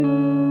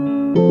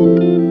Hello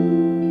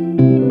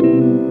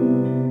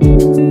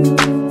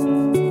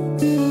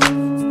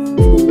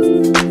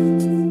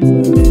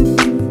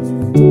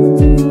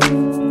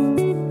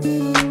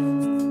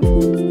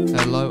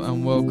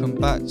and welcome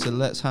back to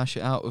Let's Hash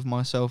It Out with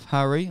myself,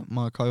 Harry,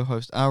 my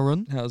co-host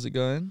Aaron. How's it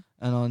going?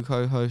 And I'm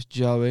co-host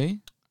Joey.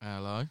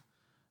 Hello.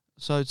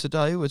 So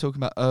today we're talking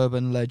about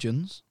urban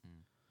legends.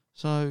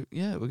 So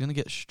yeah, we're going to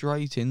get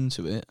straight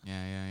into it.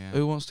 Yeah.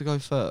 Who wants to go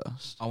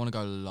first? I want to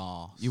go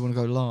last. You want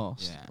to go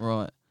last? Yeah.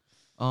 Right.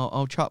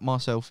 I'll chuck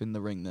myself in the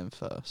ring then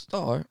first.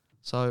 Alright.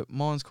 So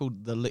mine's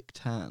called The Licked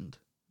Hand.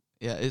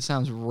 Yeah, it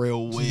sounds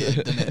real weird,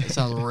 doesn't it? It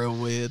sounds real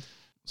weird.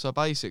 So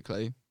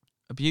basically,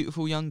 a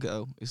beautiful young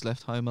girl is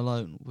left home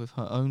alone with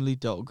her only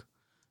dog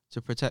to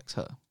protect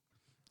her.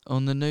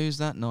 On the news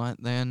that night,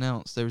 they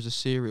announced there is a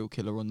serial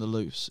killer on the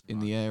loose in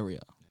the area.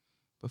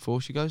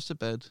 Before she goes to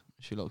bed,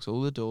 she locks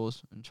all the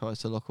doors and tries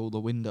to lock all the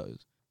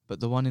windows,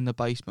 but the one in the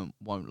basement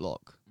won't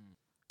lock.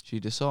 She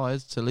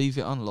decides to leave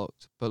it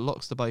unlocked, but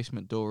locks the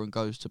basement door and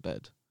goes to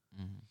bed.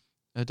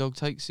 Her dog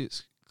takes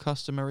its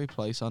customary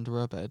place under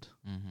her bed.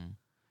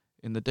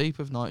 In the deep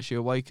of night, she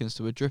awakens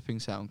to a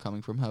dripping sound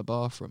coming from her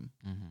bathroom.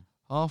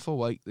 Half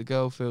awake, the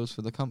girl feels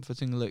for the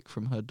comforting lick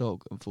from her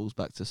dog and falls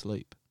back to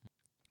sleep.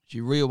 She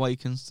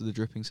reawakens to the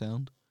dripping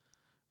sound,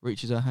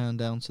 reaches her hand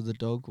down to the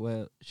dog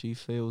where she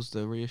feels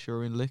the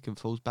reassuring lick and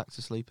falls back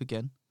to sleep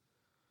again.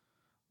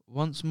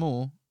 Once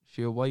more,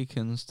 she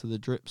awakens to the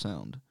drip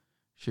sound.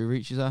 She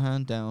reaches her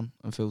hand down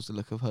and feels the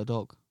lick of her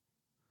dog.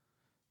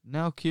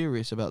 Now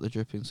curious about the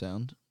dripping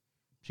sound,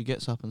 she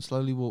gets up and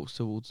slowly walks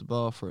towards the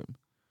bathroom.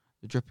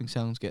 The dripping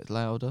sounds get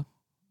louder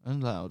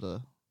and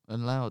louder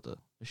and louder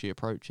as she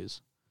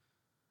approaches.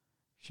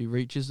 She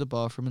reaches the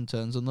bathroom and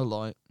turns on the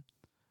light,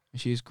 and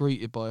she is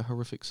greeted by a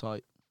horrific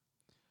sight.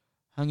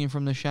 Hanging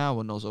from the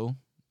shower nozzle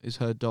is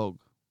her dog,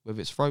 with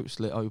its throat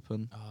slit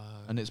open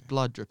and its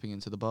blood dripping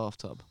into the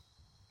bathtub.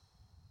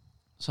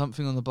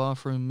 Something on the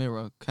bathroom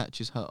mirror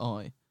catches her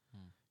eye.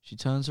 She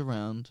turns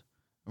around,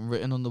 and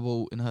written on the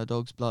wall in her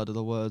dog's blood are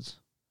the words,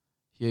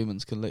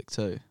 "Humans can lick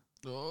too."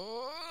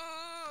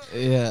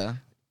 Yeah.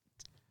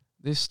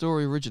 This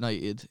story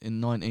originated in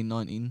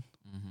 1919.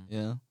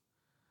 Yeah.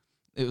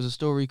 It was a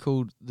story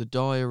called The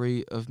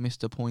Diary of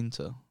Mr.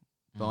 Pointer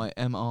by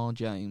M.R.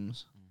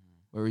 James,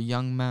 where a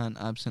young man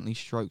absently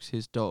strokes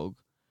his dog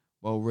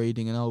while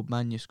reading an old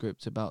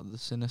manuscript about the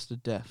sinister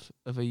death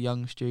of a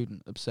young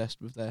student obsessed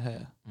with their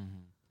hair.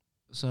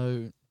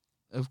 So,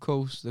 of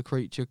course, the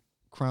creature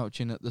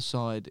crouching at the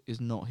side is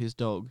not his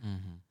dog.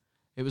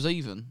 It was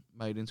even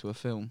made into a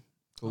film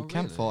called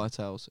Campfire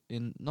Tales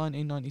in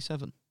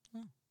 1997.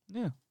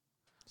 Yeah.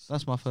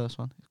 That's my first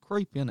one. It's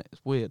creepy, isn't it?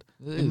 It's weird.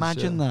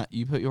 Imagine that.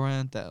 You put your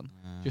hand down.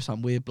 Just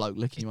some weird bloke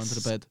licking you under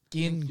the bed.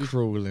 Skin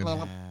crawling.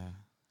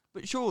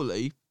 But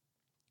surely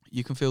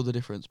you can feel the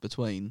difference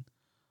between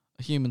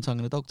a human tongue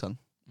and a dog tongue.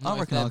 I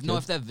reckon I could. Not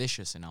if they're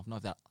vicious enough. Not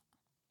if they're...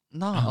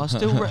 No, I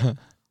still...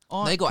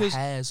 They got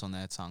hairs on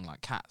their tongue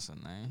like cats,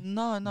 haven't they?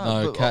 No.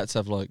 No, cats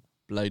have like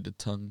bladed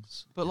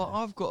tongues. But like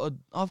I've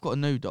got a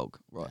new dog,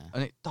 right? Yeah.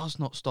 And it does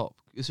not stop.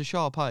 It's a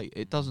Shar-Pei.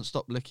 It doesn't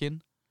stop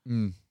licking.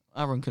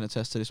 Aaron can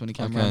attest to this when he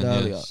came around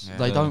earlier. Yes. Yeah.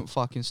 They don't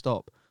fucking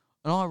stop.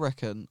 And I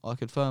reckon I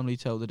could firmly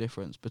tell the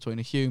difference between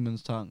a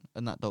human's tongue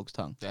and that dog's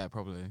tongue. Yeah,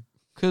 probably.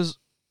 Because,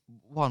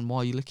 one, why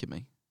are you licking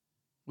me?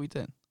 What are you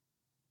doing?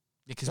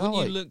 Yeah, because when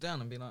you look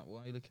down and be like,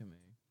 why are you looking at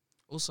me?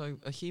 Also,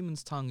 a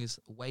human's tongue is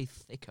way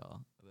thicker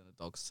than a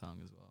dog's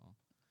tongue as well.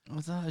 Oh,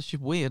 that's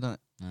just weird, isn't it?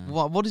 Yeah.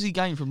 What does he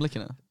gain from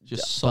licking her?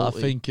 Just But salty.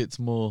 I think it's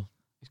more...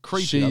 It's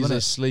creepy, She's isn't it?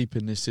 asleep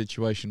in this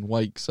situation,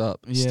 wakes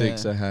up, Yeah.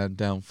 sticks her hand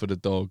down for the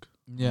dog,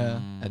 Yeah.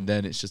 and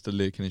then it's just a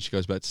lick, and then she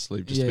goes back to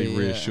sleep just to be Yeah.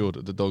 reassured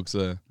that the dog's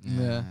there.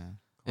 Yeah.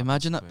 Quite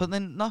Imagine that. possibly. But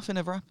then nothing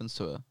ever happens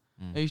to her.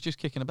 Mm. He's just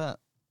kicking about.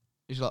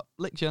 He's like,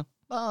 licked you.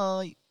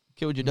 Bye.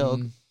 Killed your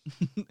dog.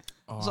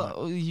 It's like,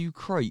 oh, you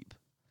creep.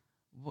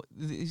 What?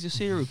 He's a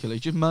serial killer. He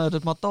just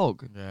murdered my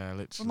dog. Yeah, What did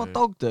literally. my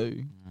dog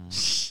do?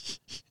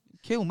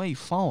 Kill me,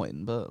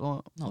 fine, but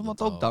like, what's my the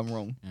dog done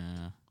wrong?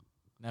 Yeah.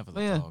 Never But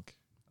the yeah. dog.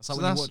 It's like So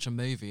when you that's- watch a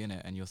movie,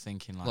 innit, and you're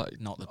thinking, like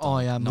not the dog.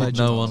 I am not Legend.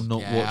 the No dog. one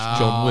not Yeah. watched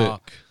John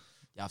Wick.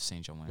 Yeah, I've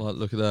seen John Wick. Like,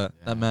 look at that.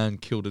 Yeah. That man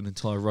killed an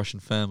entire Russian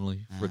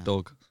family for a Yeah.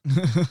 dog.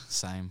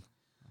 Same.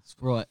 That's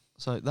Right,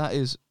 so that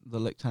is The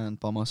Licked Hand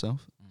by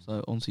myself.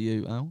 So on to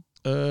you, Al.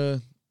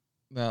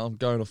 Now I'm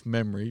going off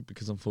memory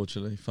because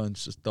unfortunately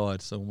phone's just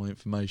died, so all my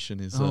information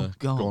is Oh,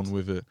 God. gone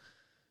with it.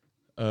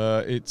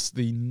 It's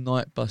the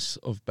night bus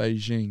of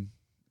Beijing.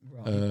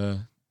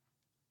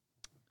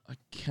 I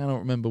cannot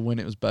remember when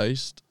it was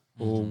based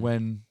or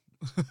when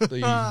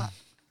the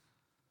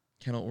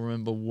cannot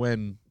remember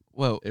when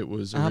Well, it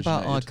was how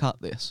originated. about I cut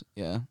this,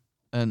 yeah?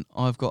 And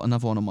I've got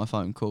another one on my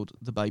phone called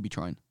The Baby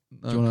Train. No,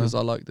 do you wanna- because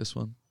I like this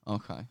one.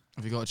 Okay.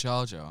 Have you got a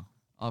charger?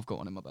 I've got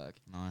one in my bag.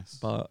 Nice.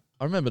 But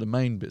I remember the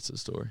main bits of the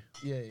story.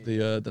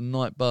 Yeah. The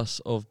night bus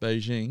of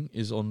Beijing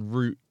is on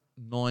Route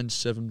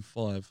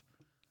 975.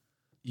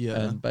 Yeah.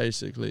 And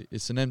basically,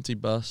 it's an empty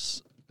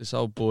bus. This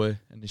old boy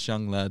and this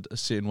young lad are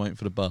sitting waiting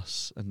for the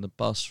bus, and the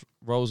bus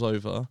rolls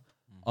over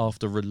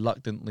after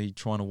reluctantly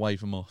trying to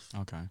wave him off.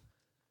 Okay.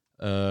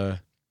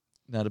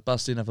 Now, the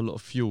bus didn't have a lot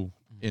of fuel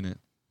in it.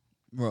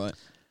 Right.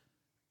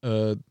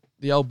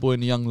 The old boy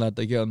and the young lad,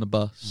 they get on the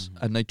bus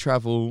and they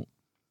travel.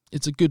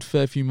 It's a good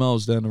fair few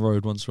miles down the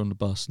road once they're on the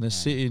bus. And they're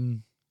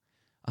sitting,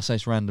 I say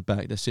it's round the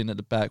back. They're sitting at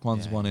the back.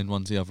 One's one end,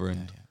 one's the other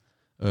end.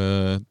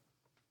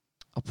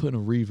 I'll put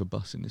an Arriva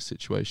bus in this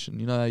situation.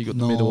 You know how you got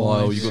the middle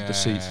aisle, you got the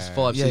seats. There's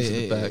 5 seats at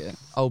the back. Yeah.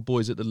 Old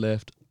boys at the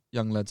left,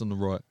 young lads on the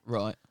right.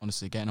 Right.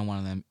 Honestly, getting on one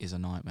of them is a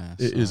nightmare.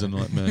 It is a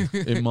nightmare.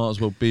 It might as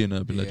well be an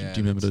urban legend.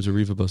 Do you remember those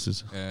Arriva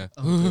buses? Yeah.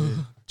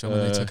 Oh, John,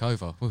 when they took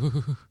over.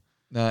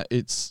 Nah,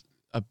 it's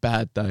a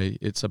bad day.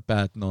 It's a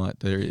bad night.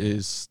 There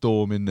is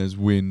storming, there's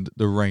wind.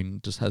 The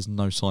rain just has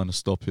no sign of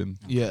stopping.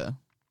 Yeah.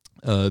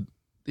 The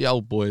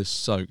old boy is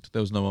soaked.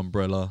 There was no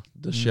umbrella.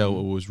 The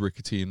shelter was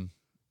rickety and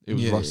it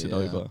was rusted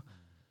over.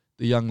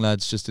 The young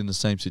lad's just in the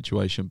same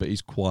situation, but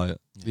he's quiet.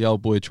 Yeah. The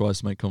old boy tries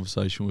to make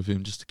conversation with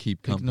him just to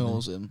keep company.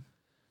 Ignores him.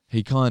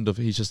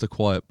 He's just a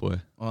quiet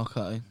boy.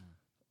 Okay.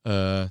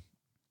 A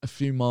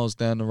few miles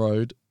down the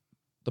road,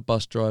 the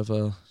bus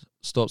driver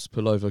stops to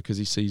pull over because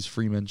he sees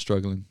 3 men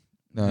struggling.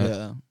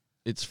 Now,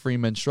 it's 3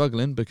 men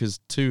struggling because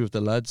 2 of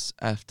the lads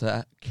have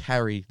to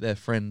carry their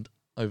friend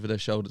over their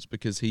shoulders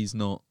because he's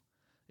not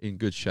in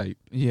good shape.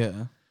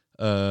 Yeah.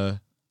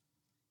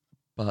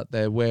 But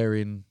they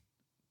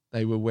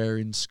were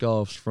wearing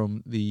scarves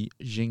from the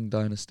Jing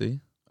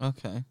dynasty.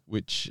 Okay.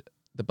 Which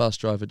the bus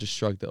driver just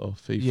shrugged it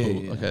off. He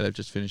thought, okay, they've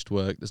just finished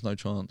work. There's no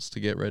chance to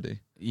get ready.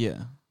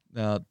 Yeah.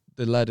 Now,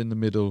 the lad in the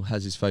middle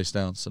has his face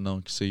down so no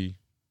one can see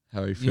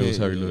how he feels,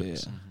 how he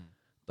looks. Yeah.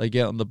 They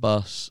get on the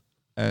bus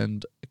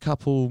and a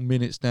couple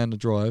minutes down the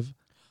drive,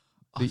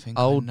 the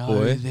old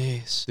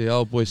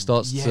boy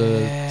starts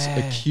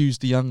to accuse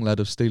the young lad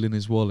of stealing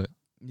his wallet.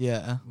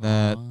 Yeah.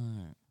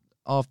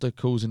 After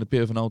causing a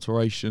bit of an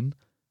altercation.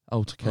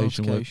 That's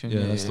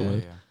the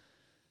word.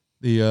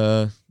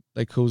 Yeah.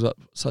 They cause up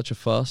such a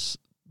fuss.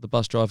 The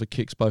bus driver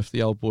kicks both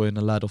the old boy and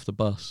the lad off the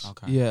bus.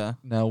 Okay. Yeah.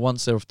 Now,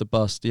 once they're off the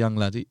bus, the young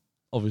lad, he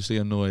obviously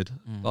annoyed,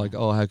 like,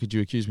 oh, how could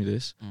you accuse me of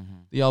this?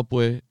 The old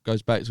boy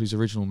goes back to his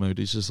original mood.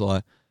 He's just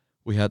like,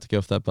 we had to get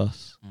off that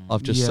bus.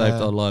 I've just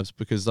saved our lives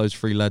because those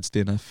 3 lads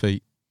didn't have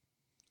feet.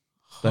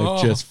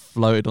 They've just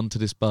floated onto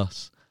this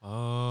bus.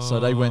 So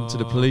they went to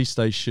the police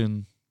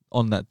station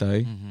on that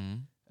day,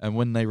 and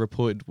when they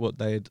reported what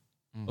they had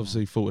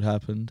obviously thought had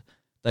happened,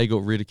 they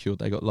got ridiculed,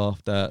 they got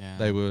laughed at,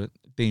 they were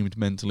deemed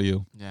mentally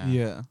ill.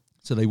 Yeah.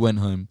 So they went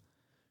home.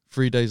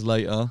 3 days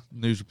later,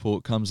 news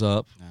report comes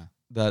up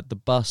that the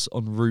bus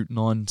on Route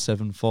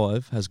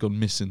 975 has gone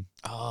missing.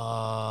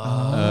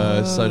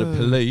 So the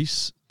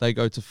police, they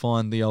go to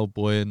find the old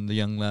boy and the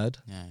young lad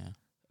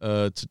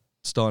to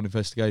start an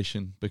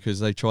investigation because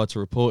they tried to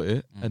report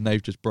it and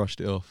they've just brushed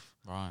it off.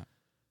 Right.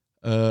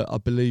 I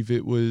believe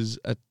it was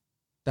a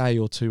day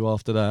or 2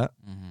 after that,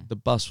 the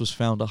bus was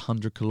found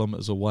 100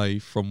 kilometres away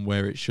from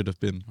where it should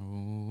have been.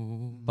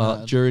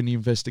 But during the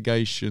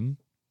investigation,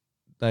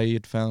 they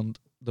had found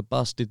the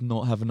bus did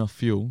not have enough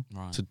fuel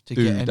to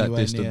do that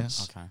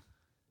distance.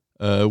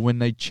 Okay. When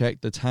they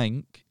checked the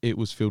tank, it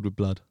was filled with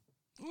blood.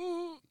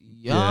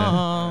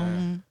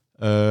 Yum.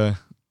 But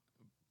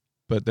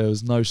there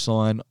was no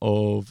sign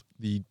of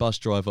the bus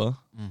driver.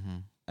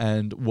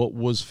 And what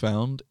was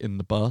found in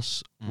the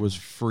bus was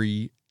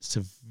 3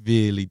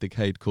 severely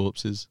decayed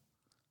corpses.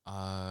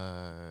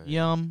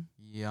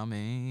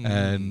 Yummy.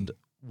 And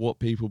what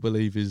people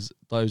believe is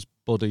those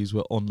bodies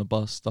were on the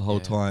bus the whole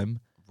time.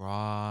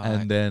 Right.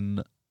 And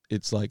then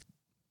it's like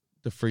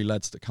the 3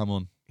 lads that come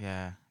on.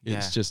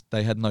 It's just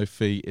they had no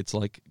feet. It's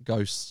like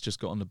ghosts just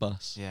got on the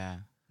bus.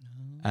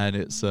 And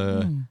it's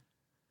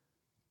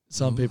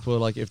some people are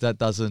like, if that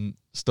doesn't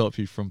stop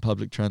you from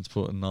public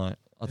transport at night,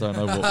 I don't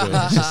know what will.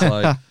 It's just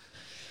like,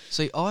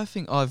 see, I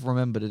think I've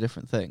remembered a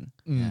different thing.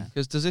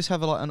 Because does this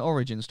have an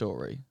origin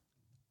story?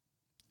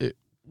 It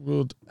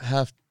would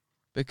have,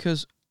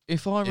 because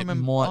if I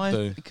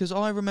remember, because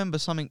I remember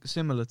something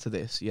similar to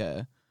this.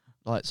 Yeah,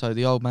 like so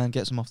the old man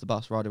gets them off the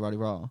bus, rah rah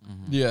rah.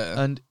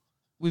 yeah. And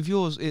with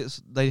yours,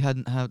 it's they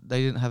didn't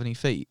have any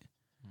feet,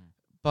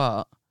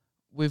 but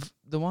with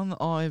the one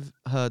that I've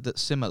heard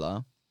that's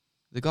similar,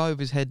 the guy with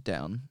his head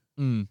down,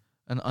 and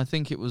I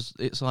think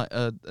it's like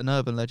an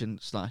urban legend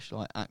 /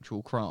 like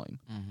actual crime.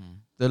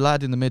 The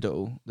lad in the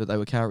middle that they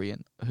were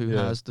carrying, who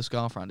has the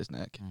scarf around his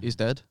neck, is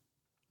dead.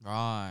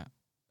 Right.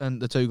 And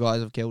the 2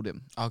 guys have killed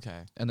him.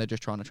 Okay. And they're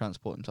just trying to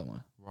transport him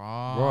somewhere.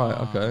 Right,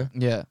 okay.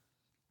 Yeah.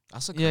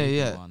 That's a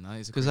creepy one.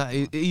 Because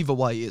either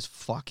way, it's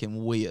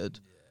fucking weird.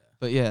 Yeah.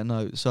 But yeah,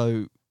 no.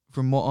 So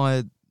from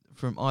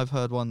I've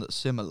heard one that's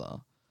similar,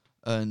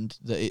 and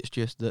that it's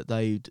just that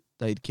they'd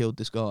killed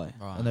this guy,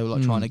 and they were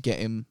like trying to get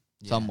him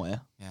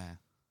somewhere. Yeah.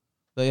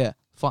 But yeah,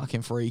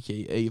 fucking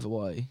freaky either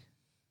way.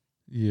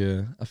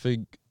 Yeah, I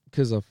think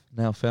because I've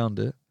now found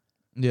it.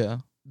 Yeah.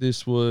 This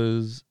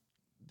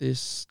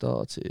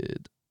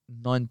started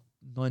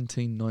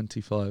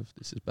 1995.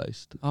 This is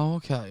based. Oh,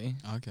 okay.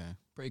 Okay.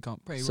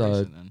 Pretty so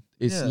recent then.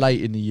 It's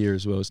late in the year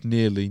as well. It's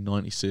nearly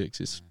 96.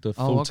 It's the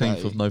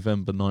 14th of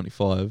November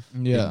 95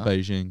 in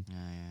Beijing. Yeah.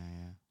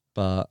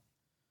 but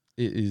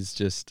it is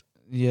just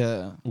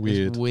Yeah.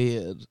 weird. It's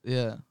weird.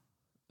 Yeah.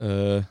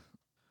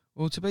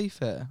 Well, to be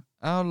fair,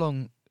 how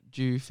long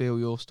do you feel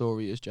your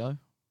story is, Joe?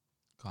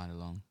 Kind of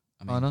long.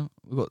 I know.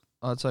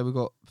 I'd say we've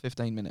got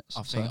 15 minutes.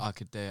 I think I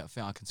could do it. I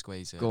think I can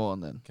squeeze it. Go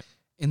on then. Okay.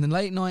 In the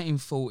late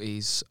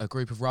 1940s, a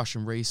group of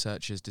Russian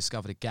researchers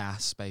discovered a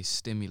gas-based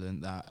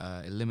stimulant that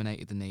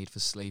eliminated the need for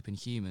sleep in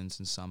humans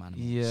and some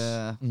animals.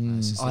 Yeah.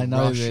 This is the I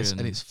know this, Russian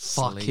and it's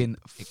sleep fucking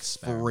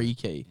experiment.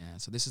 freaky. Yeah,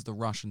 so this is the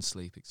Russian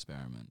sleep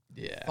experiment.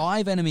 Yeah.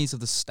 5 enemies of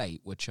the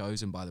state were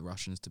chosen by the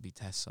Russians to be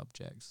test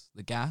subjects.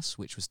 The gas,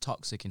 which was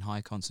toxic in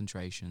high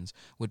concentrations,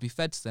 would be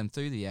fed to them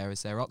through the air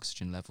as their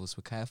oxygen levels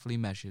were carefully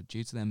measured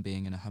due to them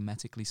being in a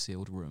hermetically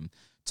sealed room,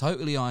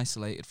 totally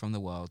isolated from the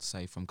world,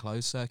 save from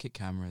closed-circuit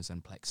cameras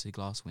and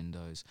plexiglass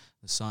windows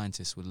the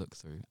scientists would look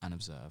through and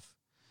observe.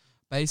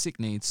 Basic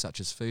needs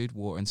such as food,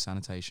 water and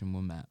sanitation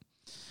were met,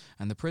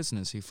 and the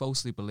prisoners, who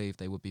falsely believed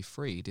they would be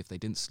freed if they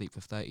didn't sleep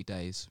for 30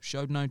 days,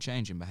 showed no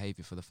change in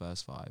behaviour for the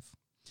first 5.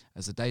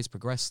 As the days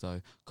progressed,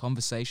 though,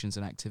 conversations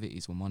and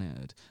activities were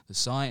monitored. The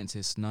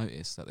scientists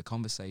noticed that the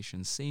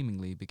conversations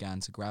seemingly began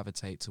to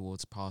gravitate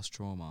towards past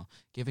trauma,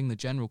 giving the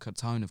general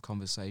tone of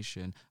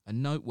conversation a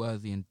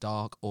noteworthy and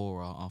dark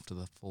aura after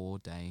the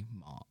 4-day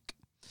mark.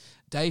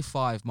 Day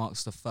 5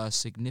 marks the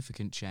first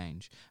significant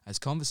change, as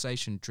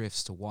conversation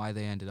drifts to why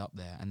they ended up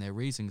there and their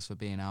reasons for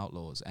being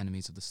outlaws,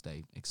 enemies of the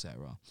state,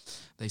 etc.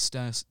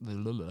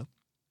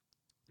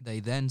 They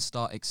then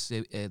start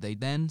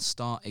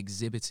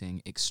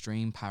exhibiting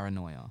extreme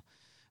paranoia.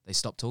 They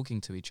stop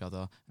talking to each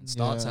other and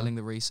start telling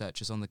the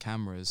researchers on the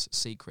cameras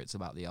secrets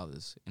about the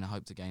others in a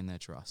hope to gain their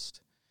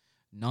trust.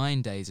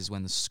 9 days is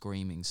when the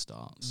screaming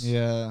starts.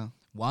 Yeah.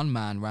 One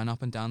man ran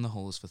up and down the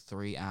halls for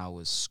 3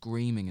 hours,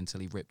 screaming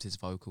until he ripped his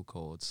vocal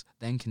cords,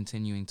 then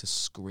continuing to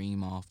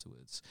scream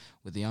afterwards,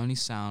 with the only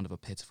sound of a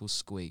pitiful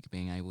squeak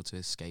being able to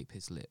escape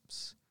his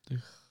lips.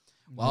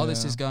 While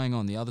this is going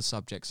on, the other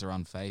subjects are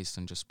unfazed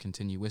and just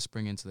continue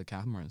whispering into the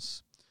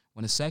cameras.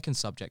 When a second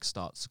subject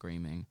starts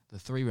screaming, the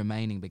 3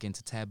 remaining begin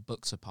to tear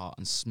books apart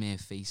and smear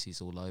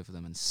feces all over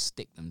them and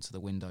stick them to the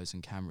windows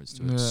and cameras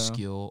to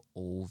obscure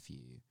all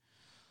view.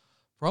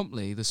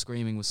 Promptly, the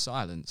screaming was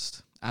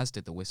silenced, as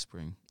did the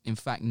whispering. In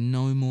fact,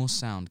 no more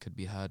sound could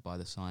be heard by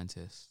the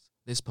scientists.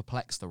 This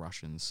perplexed the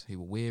Russians, who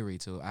were weary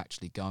to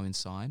actually go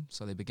inside,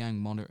 so they began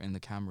monitoring the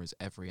cameras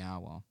every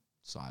hour.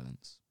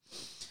 Silence.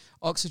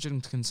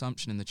 Oxygen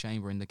consumption in the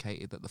chamber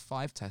indicated that the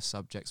 5 test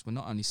subjects were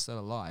not only still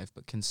alive,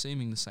 but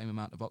consuming the same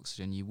amount of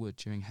oxygen you would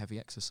during heavy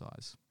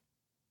exercise.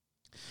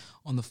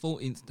 On the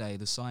 14th day,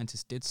 the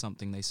scientists did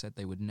something they said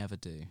they would never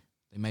do.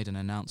 They made an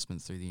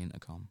announcement through the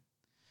intercom.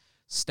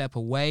 Step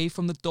away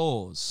from the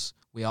doors.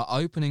 We are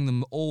opening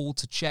them all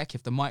to check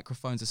if the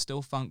microphones are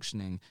still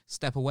functioning.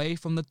 Step away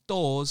from the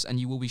doors and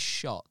you will be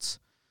shot.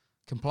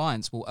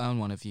 Compliance will earn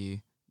one of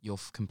you your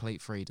complete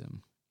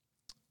freedom.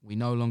 We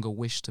no longer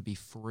wish to be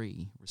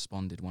free,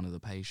 responded one of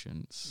the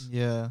patients.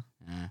 Yeah.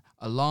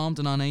 Alarmed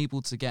and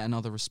unable to get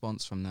another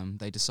response from them,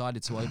 they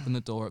decided to open the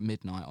door at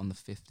midnight on the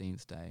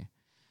 15th day.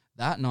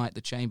 That night,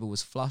 the chamber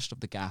was flushed of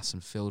the gas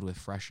and filled with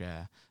fresh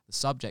air. The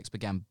subjects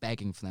began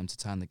begging for them to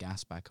turn the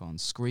gas back on,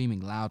 screaming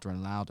louder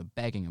and louder,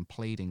 begging and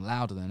pleading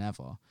louder than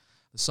ever.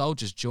 The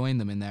soldiers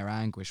joined them in their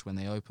anguish when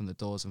they opened the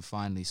doors and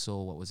finally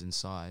saw what was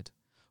inside.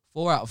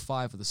 4 out of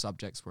 5 of the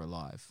subjects were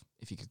alive,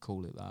 if you could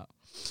call it that.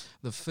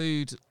 The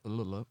food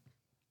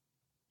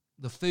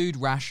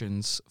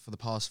rations for the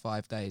past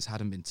 5 days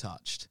hadn't been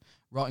touched.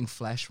 Rotting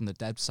flesh from the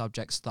dead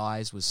subjects'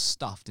 thighs was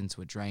stuffed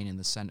into a drain in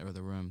the centre of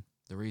the room.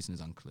 The reason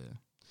is unclear.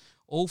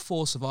 All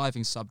 4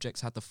 surviving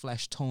subjects had the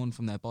flesh torn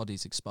from their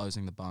bodies,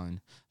 exposing the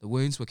bone. The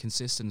wounds were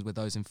consistent with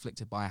those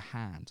inflicted by a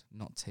hand,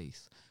 not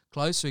teeth.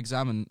 Closer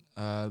examination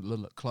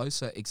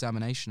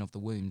of the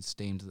wounds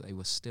deemed that they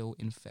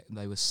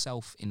were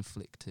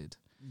self-inflicted.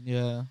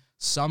 Yeah.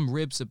 Some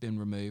ribs had been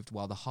removed,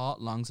 while the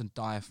heart, lungs, and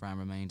diaphragm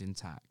remained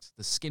intact.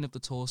 The skin of the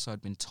torso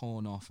had been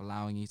torn off,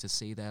 allowing you to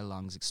see their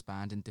lungs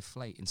expand and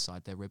deflate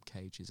inside their rib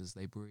cages as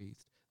they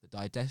breathed.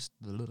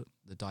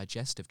 The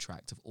digestive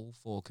tract of all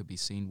 4 could be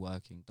seen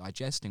working,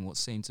 digesting what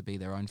seemed to be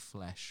their own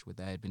flesh, which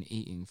they had been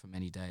eating for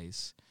many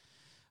days.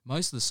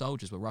 Most of the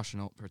soldiers were Russian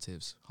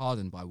operatives,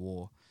 hardened by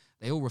war.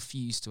 They all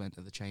refused to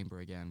enter the chamber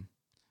again.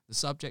 The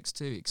subjects,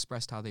 too,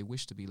 expressed how they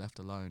wished to be left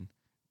alone,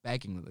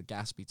 begging that the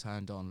gas be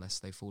turned on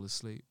lest they fall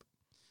asleep.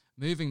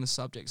 Moving the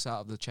subjects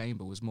out of the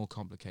chamber was more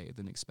complicated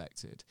than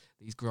expected.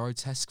 These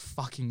grotesque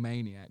fucking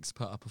maniacs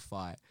put up a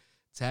fight,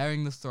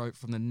 tearing the throat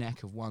from the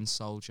neck of one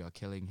soldier,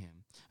 killing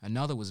him.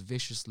 Another was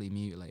viciously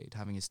mutilated,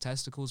 having his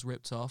testicles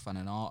ripped off and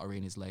an artery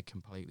in his leg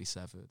completely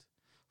severed.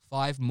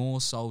 5 more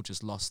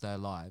soldiers lost their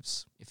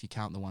lives, if you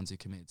count the ones who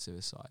committed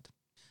suicide.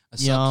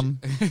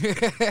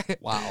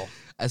 Wow.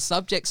 A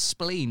subject's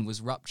spleen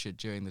was ruptured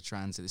during the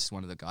transit. This is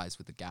one of the guys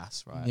with the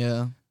gas, right?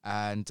 Yeah.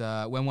 And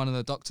when one of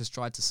the doctors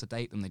tried to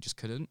sedate them, they just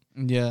couldn't.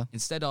 Yeah.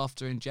 Instead,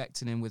 after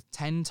injecting him with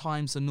 10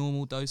 times the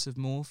normal dose of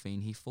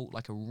morphine, he fought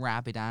like a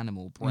rabid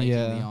animal, breaking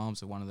the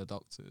arms of one of the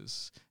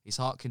doctors. His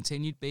heart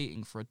continued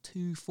beating for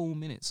 2 full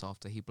minutes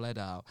after he bled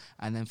out,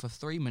 and then for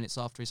 3 minutes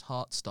after his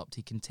heart stopped,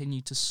 he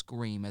continued to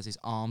scream as his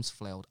arms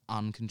flailed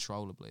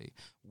uncontrollably,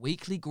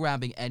 weakly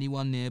grabbing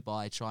anyone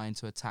nearby, trying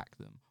to attack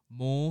them.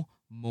 More,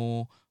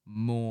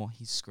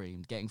 he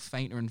screamed, getting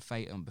fainter and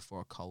fainter before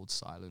a cold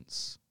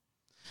silence.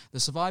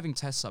 The surviving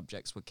test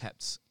subjects were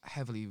kept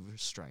heavily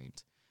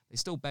restrained. They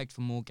still begged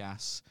for more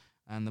gas,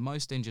 and the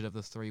most injured of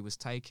the 3 was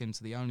taken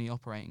to the only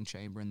operating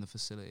chamber in the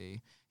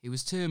facility. He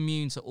was too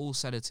immune to all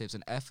sedatives,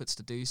 and efforts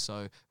to do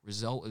so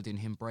resulted in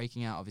him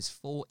breaking out of his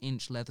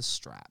 4-inch leather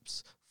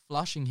straps,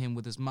 flushing him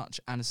with as much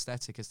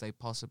anesthetic as they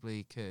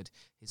possibly could.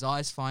 His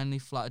eyes finally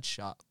fluttered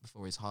shut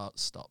before his heart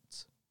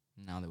stopped.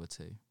 Now there were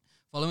 2.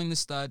 Following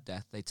this third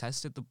death, they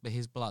tested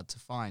his blood to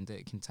find that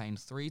it contained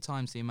 3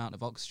 times the amount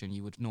of oxygen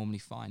you would normally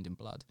find in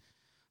blood.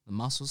 The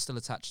muscles still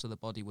attached to the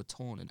body were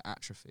torn and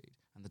atrophied,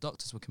 and the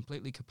doctors were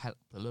completely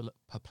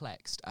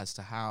perplexed as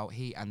to how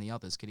he and the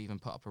others could even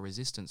put up a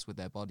resistance with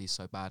their bodies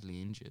so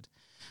badly injured.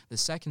 The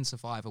second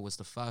survivor was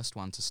the first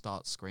one to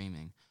start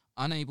screaming.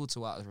 Unable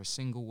to utter a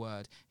single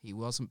word, he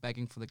wasn't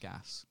begging for the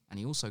gas, and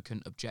he also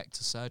couldn't object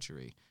to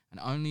surgery, and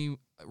only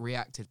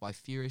reacted by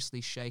furiously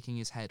shaking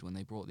his head when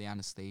they brought the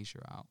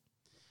anesthesia out.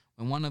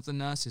 When one of the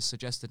nurses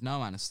suggested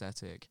no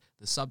anesthetic,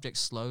 the subject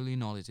slowly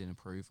nodded in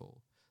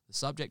approval. The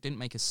subject didn't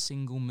make a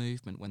single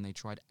movement when they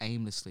tried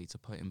aimlessly to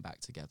put him back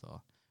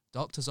together.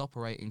 Doctors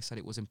operating said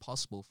it was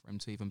impossible for him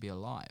to even be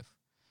alive.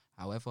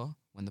 However,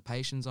 when the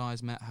patient's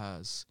eyes met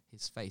hers,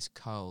 his face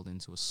curled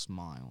into a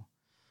smile.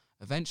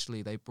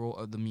 Eventually, they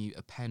brought the mute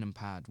a pen and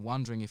pad,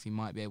 wondering if he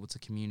might be able to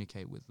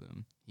communicate with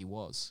them. He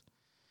was.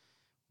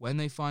 When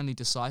they finally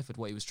deciphered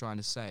what he was trying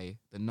to say,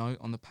 the note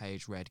on the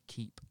page read,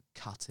 "Keep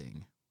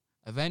cutting."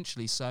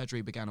 Eventually,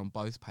 surgery began on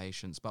both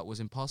patients, but was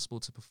impossible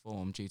to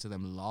perform due to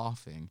them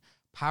laughing.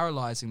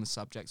 Paralyzing the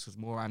subjects with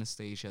more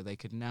anesthesia, they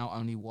could now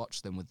only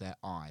watch them with their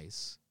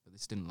eyes. But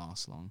this didn't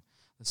last long.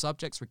 The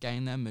subjects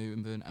regained their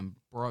movement and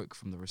broke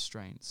from the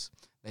restraints.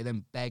 They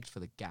then begged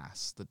for the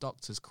gas. The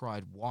doctors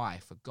cried, "Why?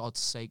 For God's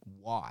sake,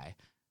 why?"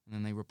 And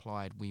then they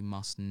replied, "We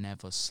must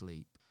never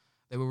sleep."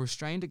 They were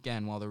restrained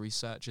again while the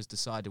researchers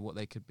decided what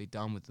they could be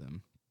done with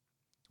them.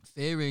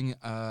 Fearing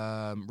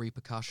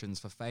repercussions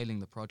for failing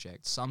the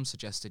project, some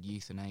suggested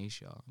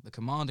euthanasia. The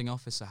commanding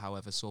officer,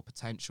 however, saw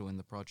potential in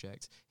the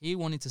project. He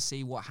wanted to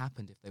see what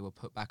happened if they were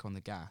put back on the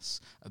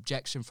gas.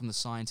 Objection from the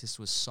scientists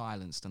was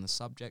silenced, and the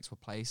subjects were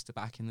placed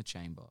back in the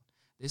chamber.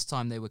 This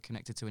time they were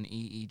connected to an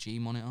EEG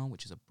monitor,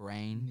 which is a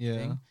brain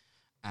thing,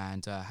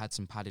 and had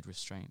some padded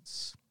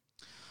restraints.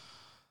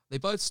 They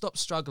both stopped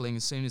struggling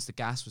as soon as the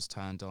gas was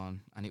turned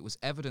on, and it was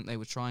evident they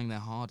were trying their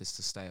hardest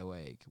to stay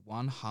awake.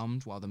 One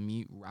hummed while the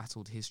mute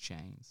rattled his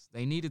chains.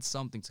 They needed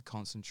something to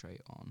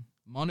concentrate on.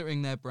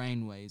 Monitoring their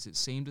brain waves, it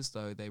seemed as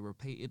though they were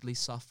repeatedly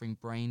suffering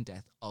brain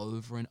death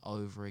over and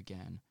over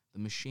again. The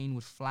machine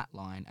would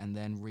flatline and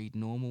then read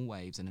normal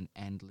waves in an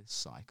endless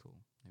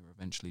cycle. They were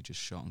eventually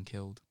just shot and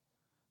killed.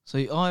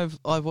 See, I've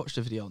watched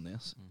a video on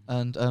this,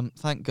 and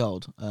thank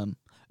God,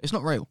 it's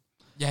not real.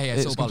 Yeah,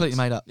 it's all completely bollocks.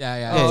 made up.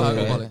 Yeah,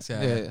 bollocks.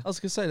 Yeah. I was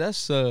gonna say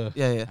that's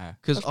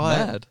Because that's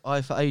mad.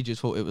 I for ages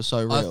thought it was so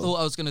real. I thought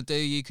I was going to do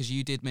you because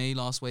you did me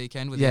last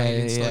weekend with the Yeah,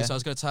 alien yeah, story, yeah. so I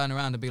was going to turn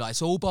around and be like,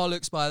 "It's all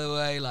bollocks, by the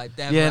way. Like,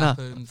 never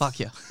happened." Fuck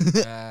you.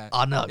 Yeah.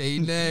 I know. He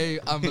knew.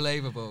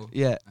 Unbelievable.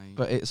 Yeah, Like,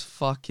 but it's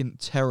fucking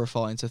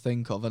terrifying to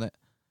think of, isn't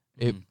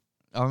it?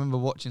 I remember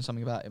watching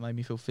something about it. It made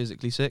me feel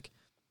physically sick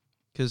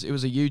because it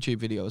was a YouTube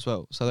video as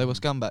well. So they were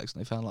scumbags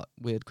and they found like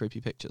weird,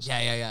 creepy pictures.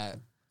 Yeah.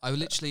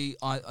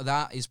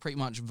 That is pretty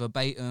much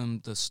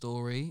verbatim the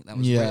story that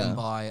was written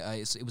by.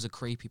 It was a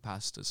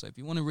creepypasta. So if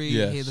you want to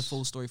hear the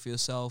full story for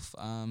yourself,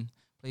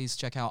 please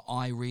check out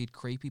I Read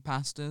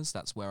Creepypastas.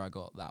 That's where I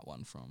got that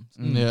one from.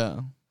 So. Yeah,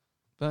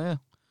 but yeah.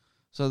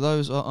 So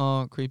those are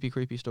our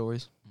creepy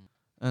stories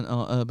and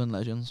our urban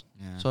legends.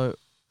 Yeah. So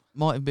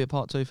might be a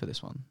part 2 for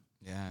this one.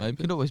 Yeah. Maybe.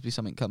 Could always be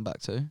something to come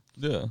back to.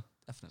 Yeah.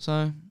 Definitely.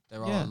 So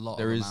There are a lot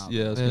There of is. them out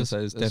Yeah, I was gonna say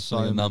there's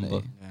definitely a number.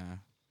 many. Yeah.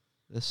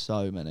 There's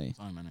so many.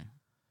 So many.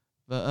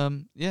 But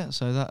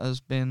so that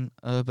has been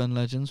Urban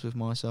Legends with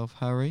myself,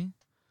 Harry,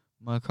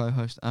 my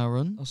co-host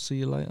Aaron, I'll see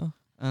you later.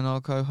 and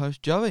our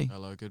co-host Joey.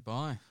 Hello,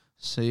 goodbye.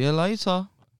 See you later.